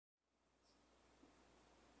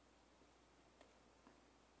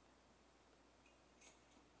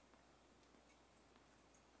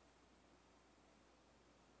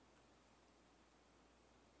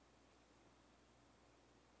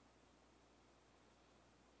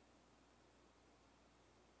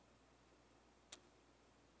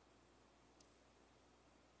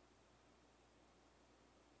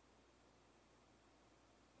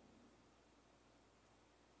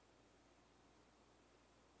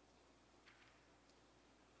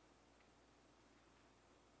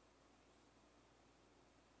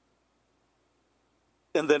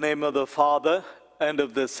In the name of the Father, and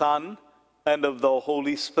of the Son, and of the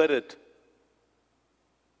Holy Spirit.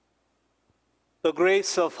 The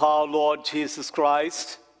grace of our Lord Jesus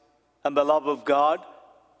Christ, and the love of God,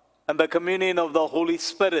 and the communion of the Holy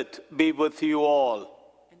Spirit be with you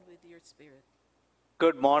all. And with your spirit.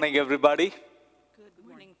 Good morning, everybody. Good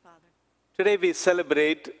morning, Father. Today we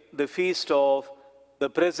celebrate the feast of the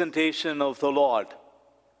presentation of the Lord.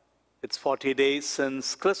 It's 40 days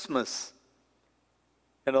since Christmas.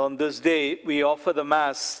 And on this day, we offer the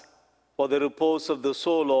Mass for the repose of the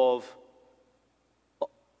soul of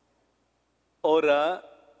Ora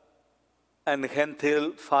and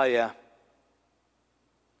Gentil Falla.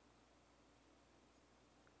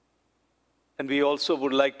 And we also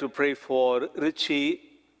would like to pray for Richie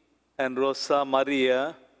and Rosa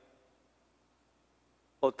Maria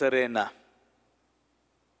Oterena.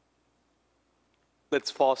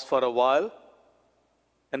 Let's pause for a while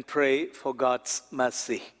and pray for God's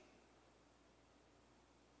mercy.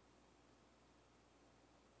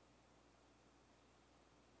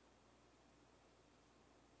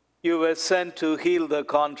 You were sent to heal the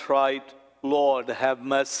contrite. Lord, have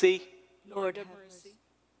mercy. Lord, have mercy.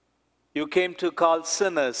 You came to call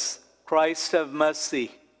sinners. Christ, have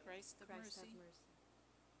mercy. Christ, have mercy.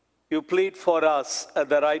 You plead for us at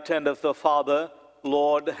the right hand of the Father.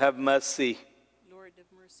 Lord, have mercy. Lord, have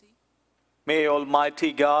mercy. May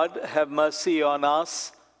Almighty God have mercy on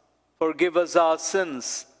us, forgive us our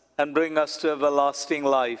sins, and bring us to everlasting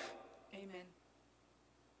life. Amen.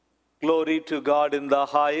 Glory to God in the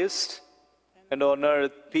highest, and on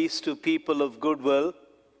earth peace to people of good will.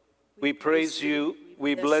 We praise you,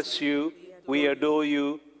 we bless you, we adore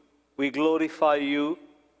you, we glorify you.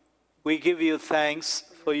 We give you thanks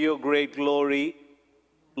for your great glory,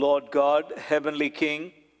 Lord God, Heavenly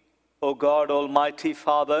King, O God, Almighty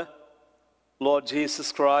Father, Lord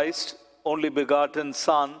Jesus Christ, only begotten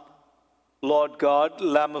Son, Lord God,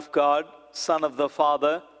 Lamb of God, Son of the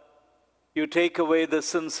Father. You take away the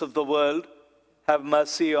sins of the world, have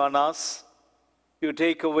mercy on us. You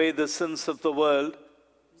take away the sins of the world,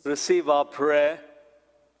 receive our prayer.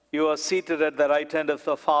 You are seated at the right hand of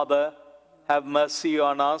the Father, have mercy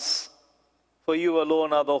on us. For you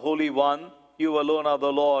alone are the Holy One, you alone are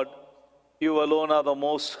the Lord, you alone are the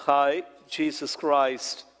Most High, Jesus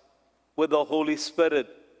Christ, with the Holy Spirit,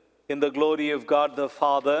 in the glory of God the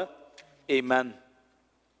Father. Amen.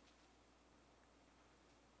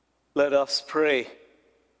 Let us pray.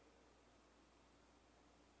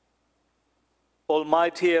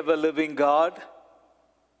 Almighty ever-living God,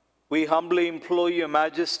 we humbly implore your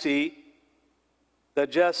majesty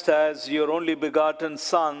that just as your only begotten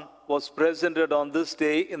Son was presented on this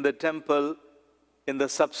day in the temple in the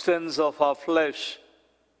substance of our flesh,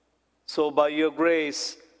 so by your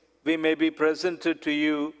grace we may be presented to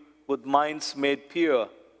you with minds made pure.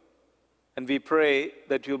 And we pray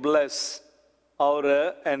that you bless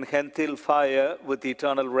Aura and Gentil Falla with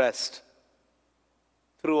eternal rest.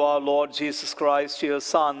 Through our Lord Jesus Christ, your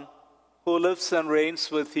Son, who lives and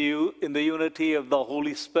reigns with you in the unity of the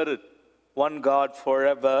Holy Spirit, one God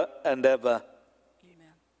forever and ever. Amen.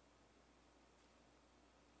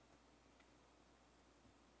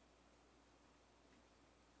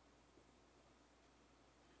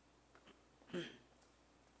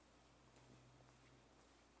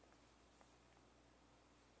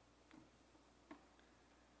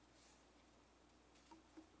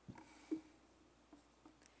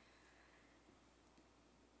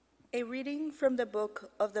 A reading from the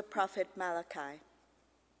book of the prophet Malachi.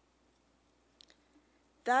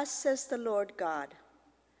 Thus says the Lord God,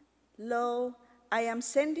 Lo, I am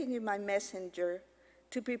sending you my messenger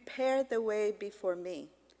to prepare the way before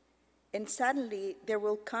me. And suddenly there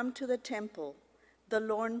will come to the temple the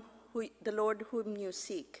Lord whom you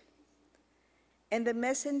seek, and the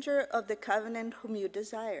messenger of the covenant whom you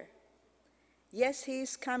desire. Yes, he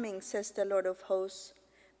is coming, says the Lord of hosts,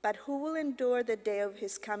 but who will endure the day of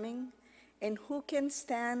his coming, and who can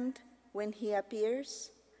stand when he appears?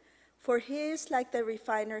 For he is like the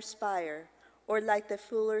refiner's fire, or like the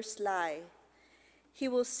fuller's lye. He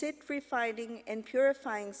will sit refining and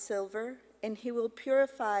purifying silver, and he will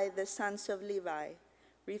purify the sons of Levi,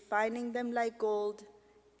 refining them like gold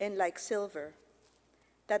and like silver,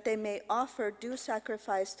 that they may offer due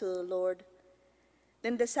sacrifice to the Lord.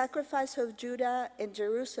 Then the sacrifice of Judah and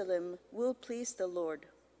Jerusalem will please the Lord,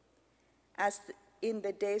 as in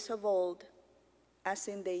the days of old, as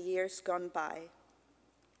in the years gone by.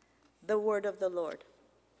 The word of the Lord.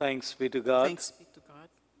 Thanks be to God. Thanks be to God.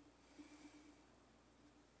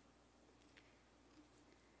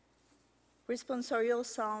 Responsorial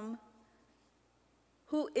Psalm.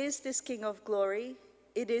 Who is this King of glory?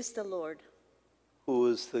 It is the Lord. Who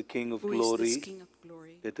is the King of Who is glory? this King of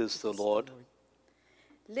glory? It is the Lord.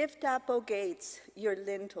 Lift up, O gates, your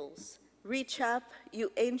lintels. Reach up,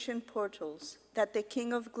 you ancient portals, that the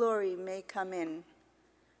King of glory may come in.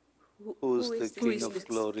 Who is the this Who King is of this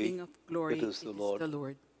glory? King of glory? It is the Lord. The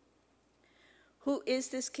Lord. Who is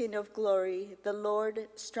this King of glory? The Lord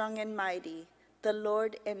strong and mighty, the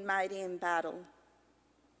Lord and mighty in battle.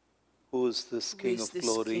 Who is this Who King is of this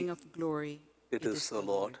glory? King of glory? It is the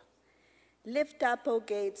Lord. Lift up, O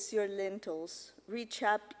gates, your lintels. Reach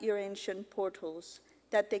up, your ancient portals,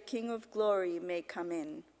 that the King of glory may come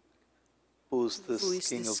in. Who is Who this is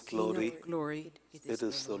King this of King glory? of glory? It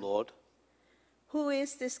is the Lord. Who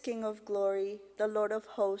is this King of glory? The Lord of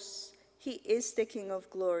hosts. He is the King of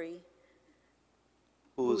glory.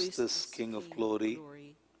 Who is this King of glory?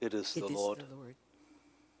 It is It the is Lord. the Lord.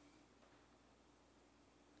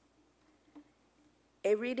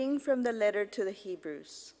 A reading from the letter to the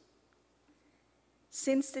Hebrews.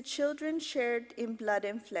 Since the children shared in blood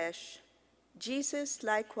and flesh, Jesus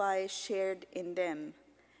likewise shared in them,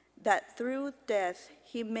 that through death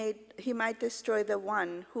he might destroy the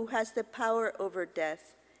one who has the power over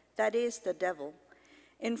death, that is, the devil,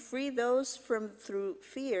 and free those from through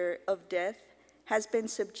fear of death has been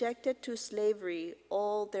subjected to slavery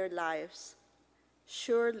all their lives.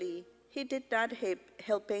 Surely he did not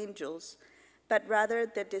help angels, but rather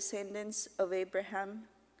the descendants of Abraham.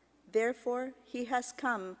 Therefore he has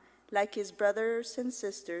come like his brothers and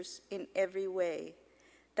sisters in every way,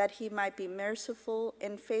 that he might be merciful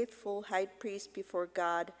and faithful high priest before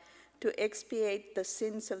God to expiate the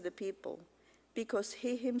sins of the people, because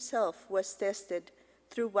he himself was tested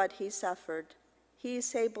through what he suffered. He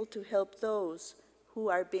is able to help those who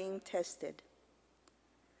are being tested.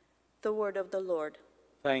 The word of the Lord.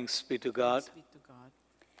 Thanks be to God. Thanks be to God.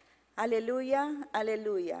 Alleluia,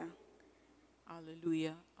 alleluia.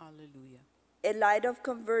 Alleluia, alleluia. A light of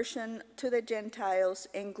conversion to the Gentiles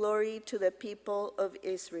and glory to the people of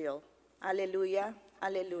Israel. Alleluia,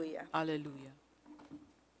 alleluia. Alleluia.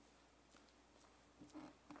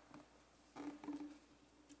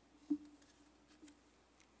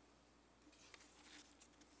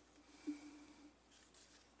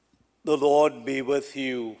 The Lord be with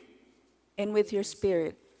you. And with your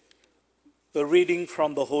spirit. A reading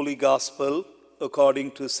from the Holy Gospel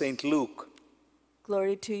according to St. Luke.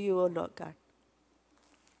 Glory to you, O Lord God.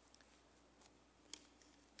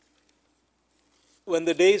 When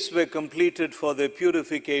the days were completed for their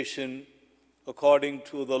purification according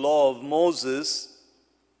to the law of Moses,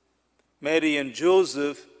 Mary and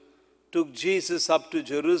Joseph took Jesus up to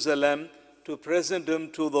Jerusalem to present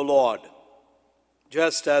him to the Lord.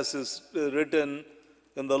 Just as is written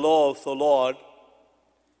in the law of the Lord,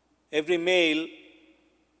 every male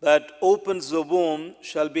that opens the womb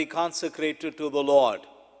shall be consecrated to the Lord,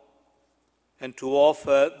 and to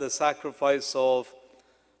offer the sacrifice of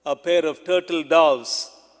a pair of turtle doves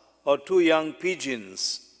or 2 young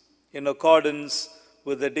pigeons in accordance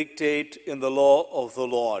with the dictate in the law of the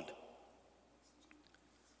Lord.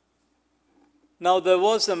 Now there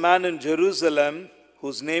was a man in Jerusalem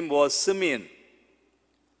whose name was Simeon.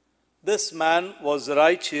 This man was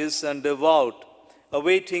righteous and devout,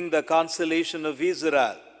 awaiting the consolation of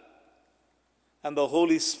Israel, and the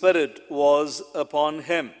Holy Spirit was upon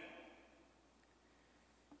him.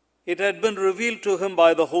 It had been revealed to him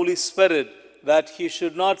by the Holy Spirit that he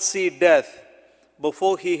should not see death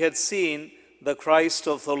before he had seen the Christ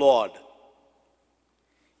of the Lord.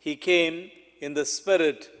 He came in the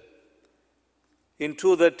Spirit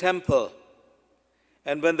into the temple,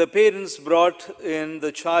 and when the parents brought in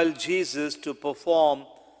the child Jesus to perform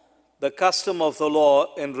the custom of the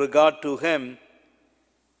law in regard to him,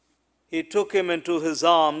 he took him into his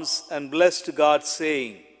arms and blessed God,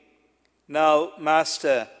 saying, "Now,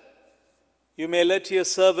 Master, you may let your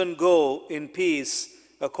servant go in peace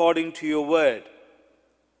according to your word.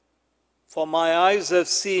 For my eyes have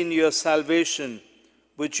seen your salvation,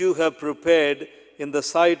 which you have prepared in the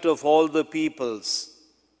sight of all the peoples,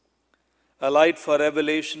 a light for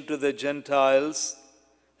revelation to the Gentiles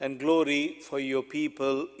and glory for your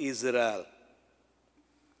people Israel."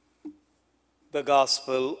 The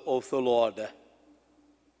Gospel of the Lord.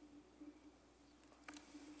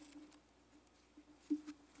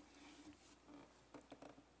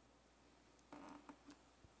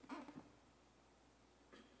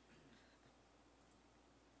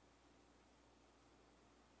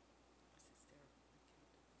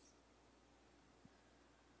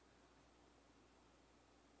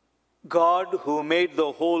 God, who made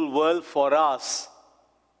the whole world for us,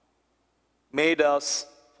 made us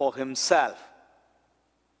for himself.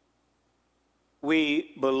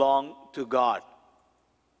 We belong to God.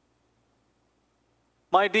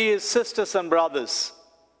 My dear sisters and brothers,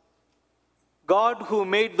 God, who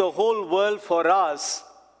made the whole world for us,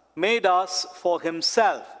 made us for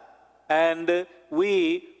himself, and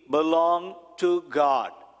we belong to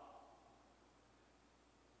God.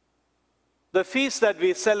 The feast that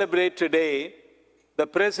we celebrate today, the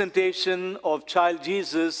presentation of child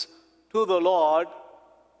Jesus to the Lord,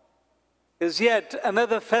 is yet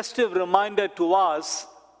another festive reminder to us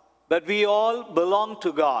that we all belong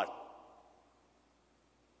to God.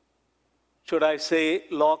 Should I say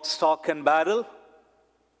lock, stock, and barrel?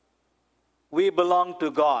 We belong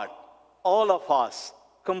to God, all of us,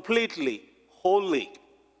 completely, wholly.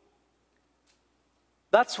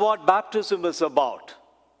 That's what baptism is about.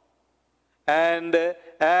 And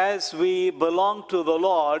as we belong to the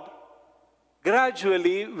Lord,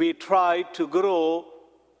 gradually we try to grow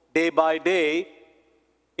day by day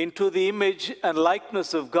into the image and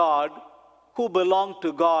likeness of God, who belong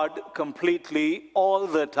to God completely all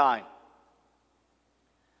the time.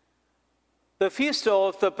 The feast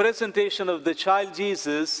of the presentation of the child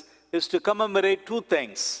Jesus is to commemorate two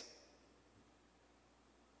things: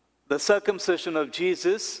 the circumcision of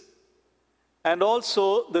Jesus and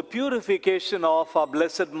also the purification of our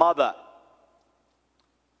Blessed Mother.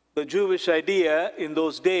 The Jewish idea in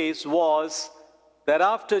those days was that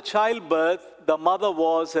after childbirth, the mother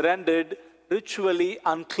was rendered ritually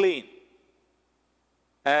unclean.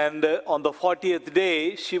 And on the 40th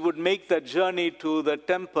day, she would make that journey to the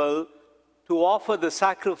temple to offer the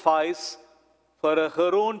sacrifice for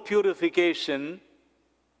her own purification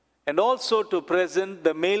and also to present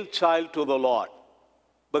the male child to the Lord,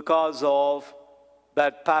 because of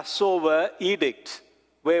that Passover edict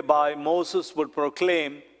whereby Moses would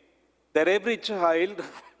proclaim that every child,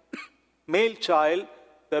 male child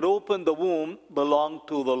that opened the womb belonged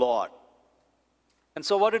to the Lord. And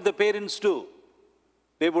so what did the parents do?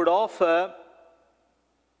 They would offer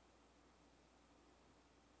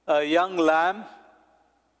a young lamb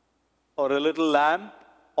or a little lamb,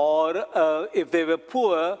 or if they were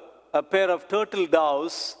poor, a pair of turtle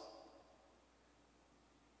doves,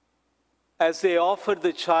 as they offered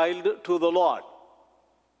the child to the Lord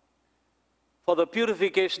for the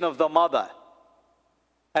purification of the mother.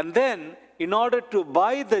 And then, in order to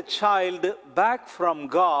buy the child back from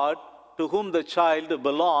God, to whom the child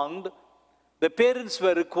belonged, the parents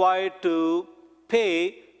were required to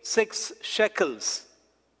pay 6 shekels,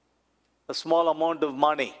 a small amount of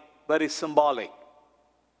money, very symbolic.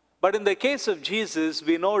 But in the case of Jesus,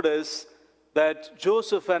 we notice that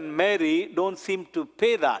Joseph and Mary don't seem to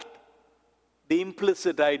pay that. The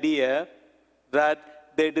implicit idea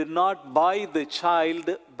that they did not buy the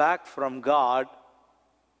child back from God.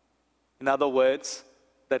 In other words,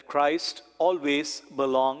 that Christ always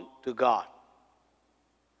belonged to God.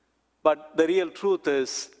 But the real truth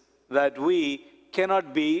is that we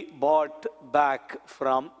cannot be bought back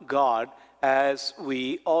from God, as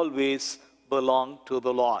we always belong to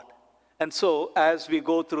the Lord. And so, as we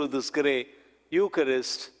go through this great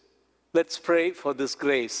Eucharist, let's pray for this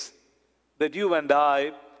grace, that you and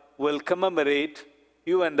I will commemorate,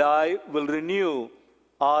 you and I will renew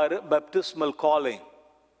our baptismal calling,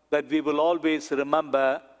 that we will always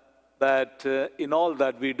remember that in all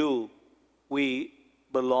that we do, we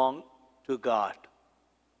belong to God.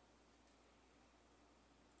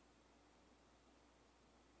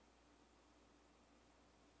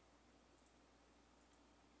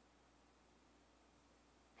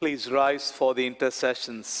 Please rise for the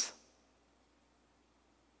intercessions.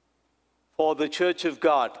 For the Church of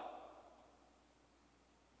God,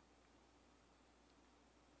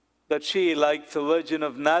 that she, like the Virgin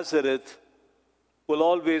of Nazareth, will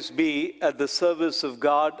always be at the service of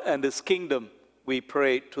God and His kingdom, we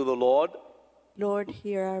pray to the Lord. Lord,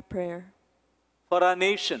 hear our prayer. For our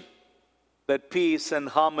nation, that peace and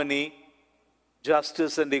harmony,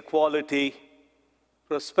 justice and equality,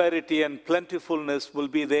 prosperity and plentifulness will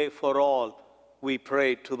be there for all, we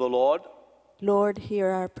pray to the Lord. Lord, hear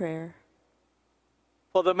our prayer.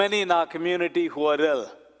 For the many in our community who are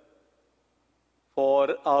ill,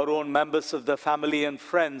 for our own members of the family and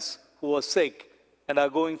friends who are sick and are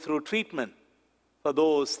going through treatment, for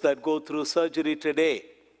those that go through surgery today,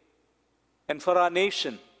 and for our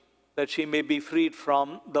nation, that she may be freed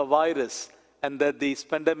from the virus and that these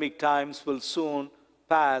pandemic times will soon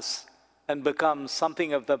pass and become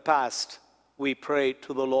something of the past, we pray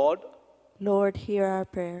to the Lord. Lord, hear our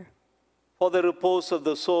prayer. For the repose of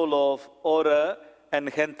the soul of Ora and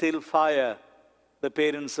Gentil Falla, the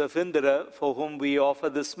parents of Indra, for whom we offer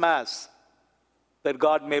this Mass, that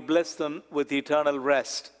God may bless them with eternal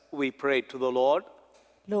rest, we pray to the Lord.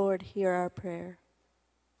 Lord, hear our prayer.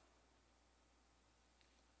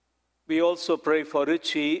 We also pray for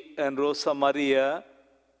Richie and Rosa Maria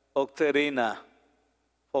Octerina,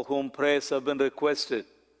 for whom prayers have been requested,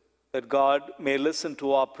 that God may listen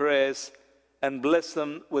to our prayers and bless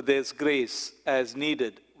them with His grace as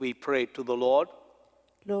needed. We pray to the Lord.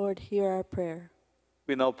 Lord, hear our prayer.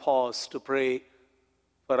 We now pause to pray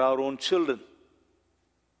for our own children,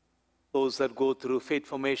 those that go through faith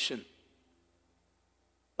formation,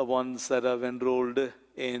 the ones that have enrolled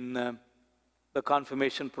in the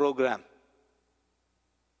confirmation program,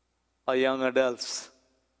 our young adults,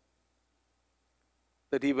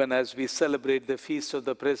 that even as we celebrate the feast of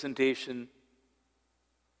the presentation,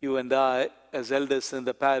 you and I, as elders in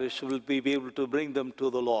the parish, will be able to bring them to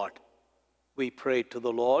the Lord. We pray to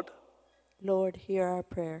the Lord. Lord, hear our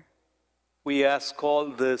prayer. We ask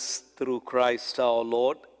all this through Christ our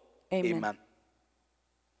Lord. Amen. Amen.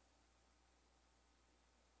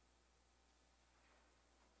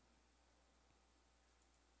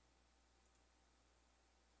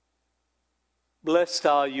 Blessed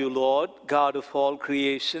are you, Lord, God of all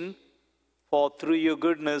creation, for through your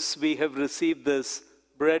goodness we have received this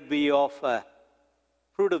bread we offer,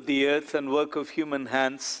 fruit of the earth and work of human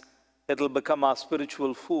hands, that will become our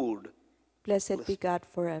spiritual food. Blessed be God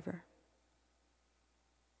forever.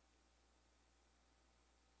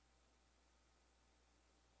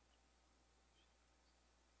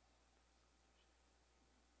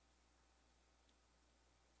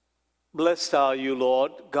 Blessed are you,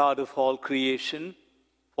 Lord, God of all creation,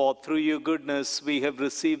 for through your goodness we have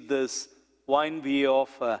received this wine we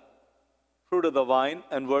offer, fruit of the vine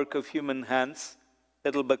and work of human hands,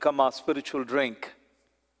 that will become our spiritual drink.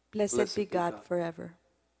 Blessed be God forever.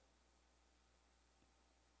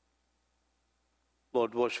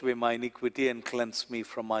 Lord, wash away my iniquity and cleanse me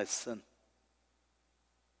from my sin.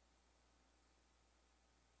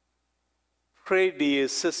 Pray, dear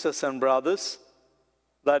sisters and brothers,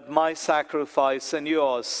 that my sacrifice and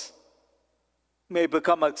yours may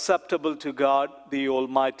become acceptable to God, the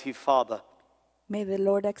Almighty Father. May the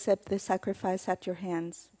Lord accept the sacrifice at your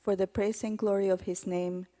hands for the praise and glory of his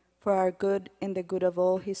name, for our good and the good of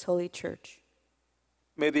all his holy church.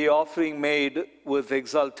 May the offering made with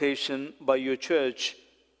exaltation by your church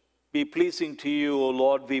be pleasing to you, O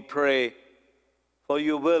Lord, we pray. For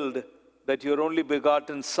you willed that your only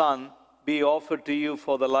begotten Son be offered to you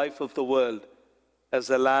for the life of the world, as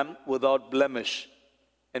a lamb without blemish.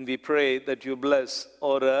 And we pray that you bless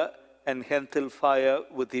Ora and Gentil fire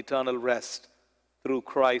with eternal rest. Through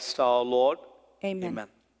Christ our Lord. Amen. Amen.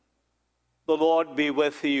 The Lord be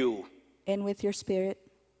with you. And with your spirit,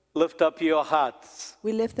 Lift up your hearts.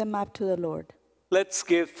 we lift them up to the Lord. Let's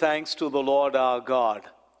give thanks to the Lord our God.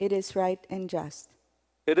 It is right and just.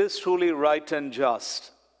 It is truly right and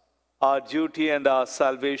just, our duty and our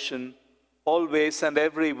salvation, always and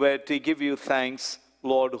everywhere to give you thanks,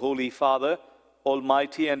 Lord, Holy Father,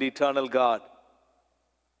 Almighty and eternal God.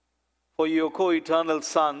 For your co-eternal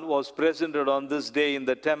Son was presented on this day in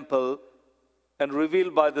the temple and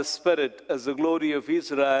revealed by the Spirit as the glory of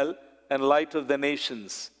Israel and light of the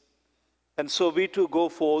nations. And so we too go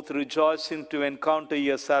forth rejoicing to encounter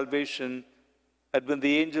your salvation, and when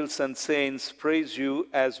the angels and saints praise you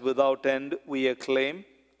as without end we acclaim.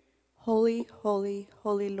 Holy, holy,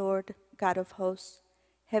 holy Lord, God of hosts,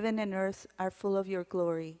 heaven and earth are full of your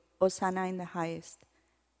glory. Hosanna in the highest.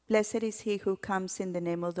 Blessed is he who comes in the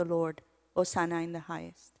name of the Lord. Hosanna in the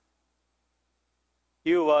highest.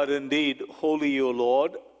 You are indeed holy, O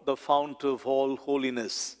Lord, the fount of all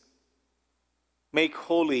holiness. Make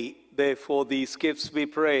holy, therefore, these gifts, we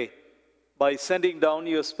pray, by sending down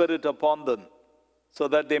your Spirit upon them, so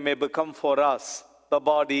that they may become for us the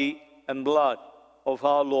body and blood of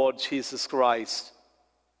our Lord Jesus Christ.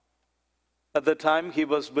 At the time he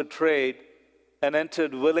was betrayed and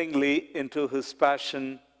entered willingly into his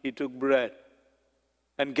passion, he took bread,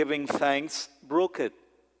 and giving thanks, broke it,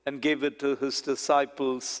 and gave it to his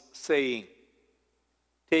disciples, saying,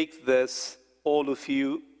 "Take this, all of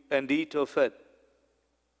you, and eat of it,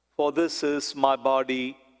 for this is my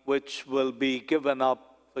body, which will be given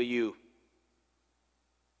up for you."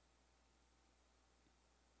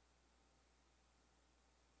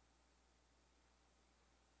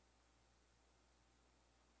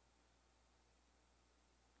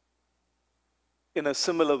 In a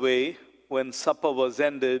similar way, when supper was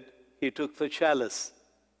ended, he took the chalice,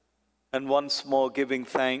 and once more giving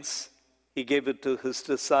thanks, he gave it to his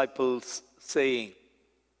disciples, saying,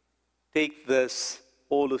 "Take this,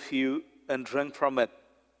 all of you, and drink from it,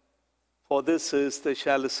 for this is the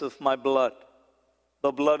chalice of my blood,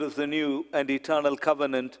 the blood of the new and eternal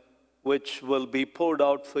covenant, which will be poured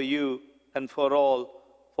out for you and for all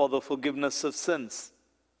for the forgiveness of sins.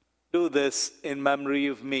 Do this in memory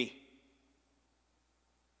of me."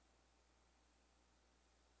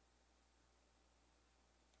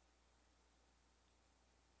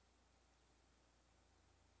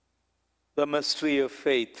 The mystery of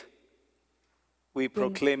faith. We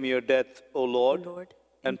proclaim your death, O Lord,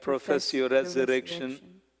 and profess your resurrection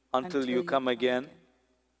until you come again.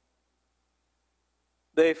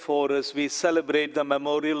 Therefore, as we celebrate the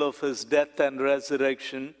memorial of his death and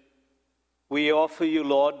resurrection, we offer you,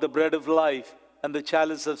 Lord, the bread of life and the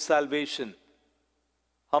chalice of salvation.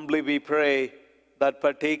 Humbly we pray that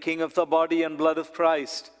partaking of the body and blood of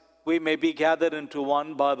Christ, we may be gathered into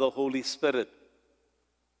one by the Holy Spirit.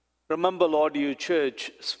 Remember, Lord, your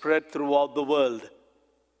church spread throughout the world,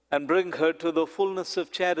 and bring her to the fullness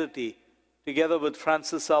of charity, together with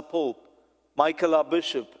Francis our Pope, Michael our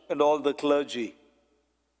Bishop, and all the clergy.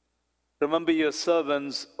 Remember your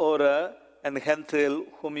servants, Ora and Gentil,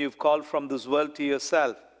 whom you've called from this world to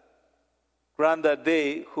yourself. Grant that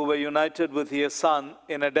they, who were united with your Son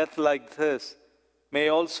in a death like this, may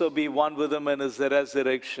also be one with him in his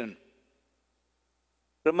resurrection.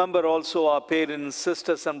 Remember also our parents,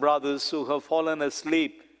 sisters, and brothers who have fallen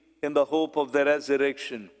asleep in the hope of the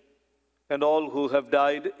resurrection, and all who have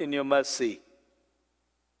died in your mercy.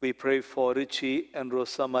 We pray for Richie and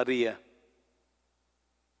Rosa Maria.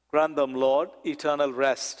 Grant them, Lord, eternal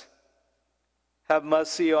rest. Have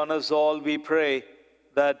mercy on us all, we pray,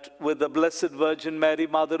 that with the Blessed Virgin Mary,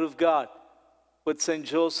 Mother of God, with Saint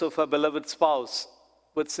Joseph, her beloved spouse,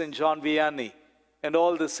 with Saint John Vianney, and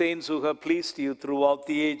all the saints who have pleased you throughout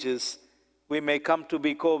the ages, we may come to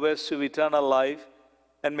be co-heirs to eternal life,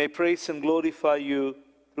 and may praise and glorify you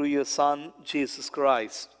through your Son, Jesus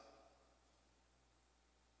Christ.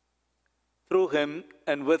 Through him,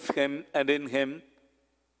 and with him, and in him,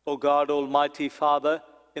 O God, Almighty Father,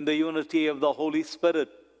 in the unity of the Holy Spirit,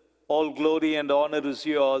 all glory and honor is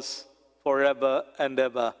yours forever and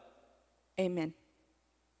ever. Amen.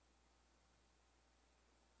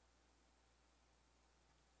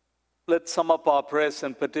 Let's sum up our prayers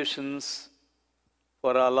and petitions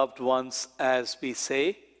for our loved ones as we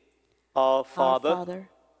say, Our Father,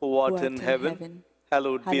 who art in heaven,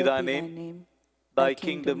 hallowed be thy name. Thy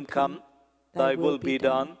kingdom come, thy will be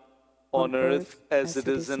done, on earth as it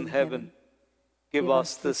is in heaven. Give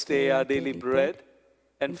us this day our daily bread,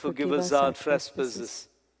 and forgive us our trespasses,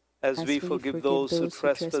 as we forgive those who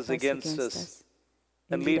trespass against us.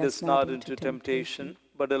 And lead us not into temptation,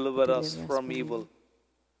 but deliver us from evil.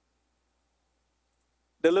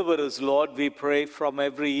 Deliver us, Lord, we pray, from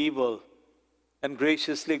every evil, and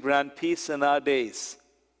graciously grant peace in our days,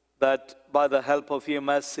 that by the help of your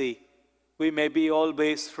mercy, we may be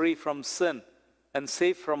always free from sin and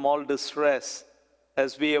safe from all distress,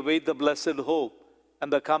 as we await the blessed hope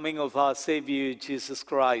and the coming of our Savior, Jesus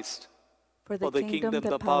Christ. For the kingdom,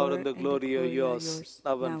 the power, and the glory are yours,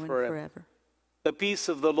 now and forever. The peace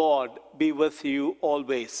of the Lord be with you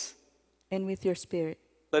always. And with your spirit.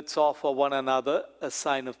 Let's offer one another a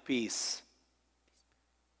sign of peace.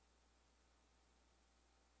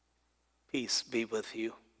 Peace be with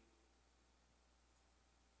you.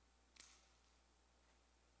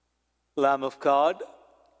 Lamb of God,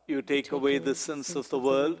 you take away the sins of the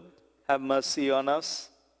world, have mercy on us.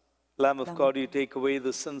 Lamb of God, you take away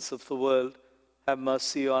the sins of the world, have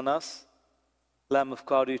mercy on us. Lamb of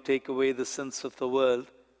God, you take away the sins of the world,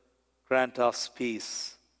 grant us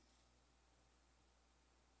peace.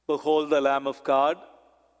 Behold the Lamb of God,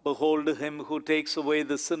 behold him who takes away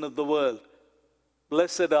the sin of the world.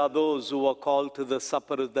 Blessed are those who are called to the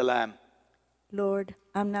supper of the Lamb. Lord,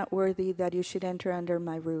 I'm not worthy that you should enter under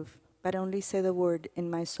my roof, but only say the word,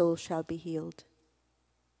 and my soul shall be healed.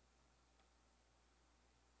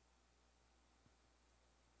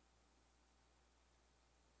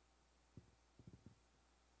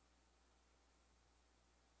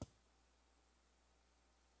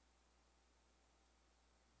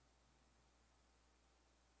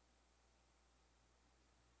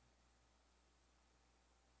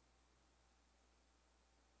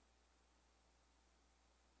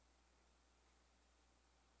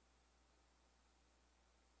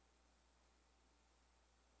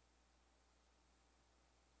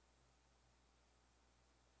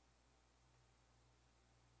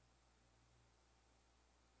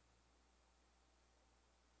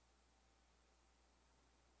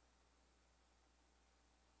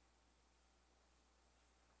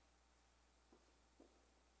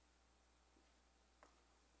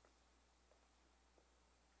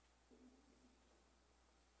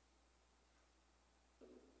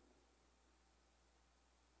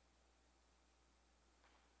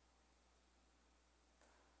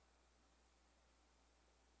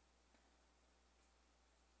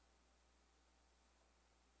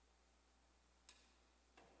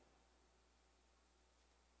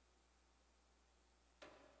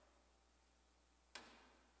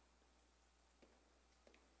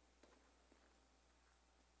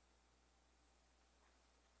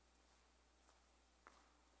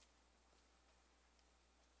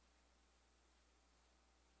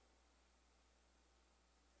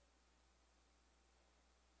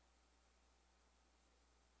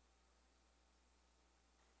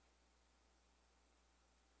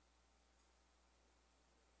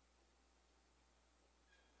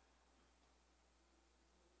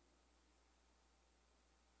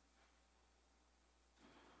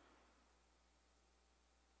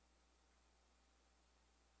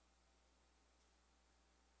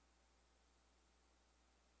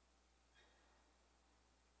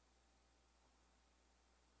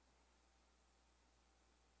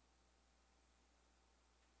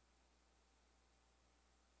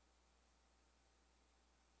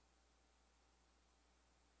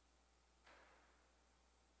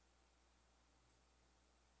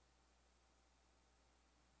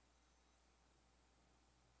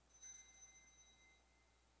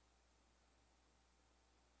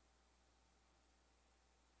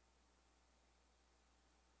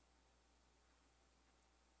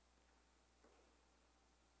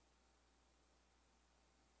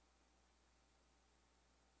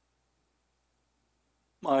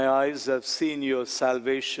 My eyes have seen your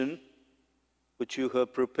salvation, which you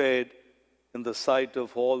have prepared in the sight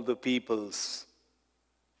of all the peoples.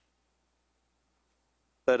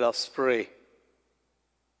 Let us pray.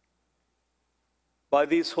 By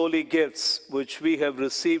these holy gifts which we have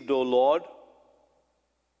received, O Lord,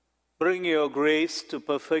 bring your grace to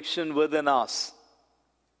perfection within us.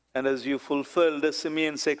 And as you fulfilled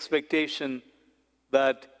Simeon's expectation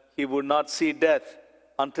that he would not see death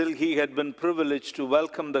until he had been privileged to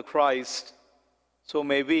welcome the Christ, so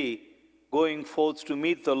may we, going forth to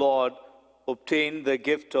meet the Lord, obtain the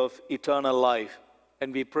gift of eternal life.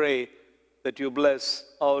 And we pray that you bless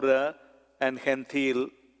Aura and Gentil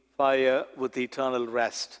fire with eternal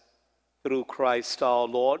rest. Through Christ our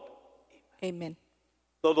Lord. Amen.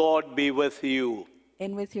 The Lord be with you.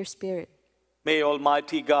 And with your spirit. May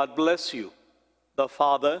Almighty God bless you, the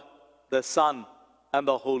Father, the Son, and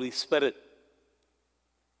the Holy Spirit.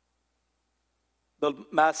 The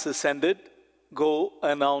Mass is ended. Go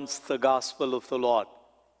announce the gospel of the Lord.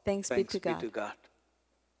 Thanks be to God.